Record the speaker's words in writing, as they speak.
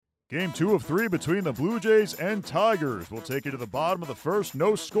Game 2 of 3 between the Blue Jays and Tigers. We'll take you to the bottom of the first,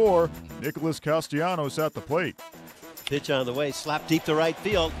 no score. Nicholas Castellanos at the plate. Pitch on the way, slap deep to right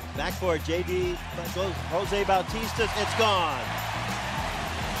field. Back for JD, goes Jose Bautista, it's gone.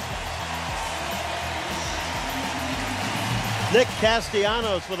 Nick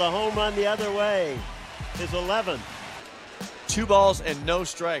Castellanos with a home run the other way, his 11th. 2 balls and no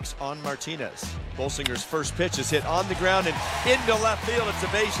strikes on Martinez. Bolsinger's first pitch is hit on the ground and into left field. It's a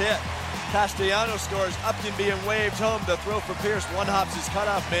base hit. Castellanos scores. Upton being waved home. The throw for Pierce. One hops his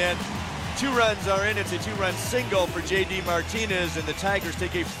cutoff man. 2 runs are in. It's a 2-run single for J.D. Martinez, and the Tigers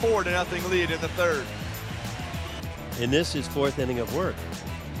take a 4-0 lead in the third. And this is 4th inning of work.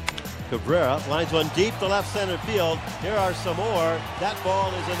 Cabrera lines one deep to left center field. Here are some more. That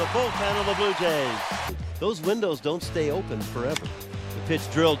ball is in the bullpen of the Blue Jays. Those windows don't stay open forever. The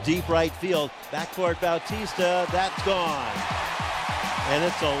pitch drilled deep right field. Back for it, Bautista. That's gone. And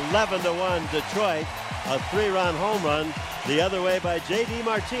it's 11-1 Detroit. A 3-run home run the other way by J.D.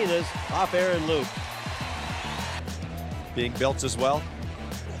 Martinez off Aaron Luke. Being built as well.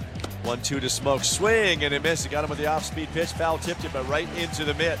 1-2 to Smoke. Swing and a miss. He got him with the off-speed pitch. Foul tipped it, but right into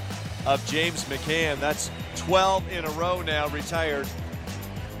the mitt of James McCann. That's 12 in a row now retired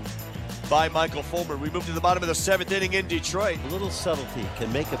by Michael Fulmer. We move to the bottom of the 7th inning in Detroit. A little subtlety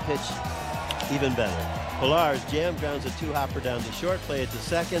can make a pitch even better. Pillar's jam grounds a 2-hopper down to short, play it to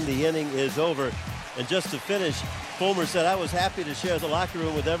second. The inning is over. And just to finish, Fulmer said, I was happy to share the locker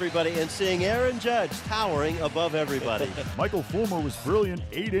room with everybody and seeing Aaron Judge towering above everybody. Michael Fulmer was brilliant.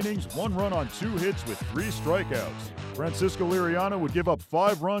 8 innings, 1 run on 2 hits with 3 strikeouts. Francisco Liriano would give up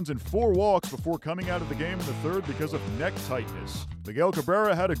 5 runs and 4 walks before coming out of the game in the third because of neck tightness. Miguel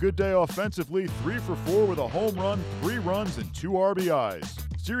Cabrera had a good day offensively, 3 for 4 with a home run, 3 runs, and 2 RBIs.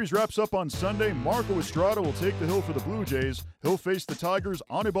 Series wraps up on Sunday. Marco Estrada will take the hill for the Blue Jays. He'll face the Tigers'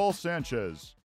 Anibal Sanchez.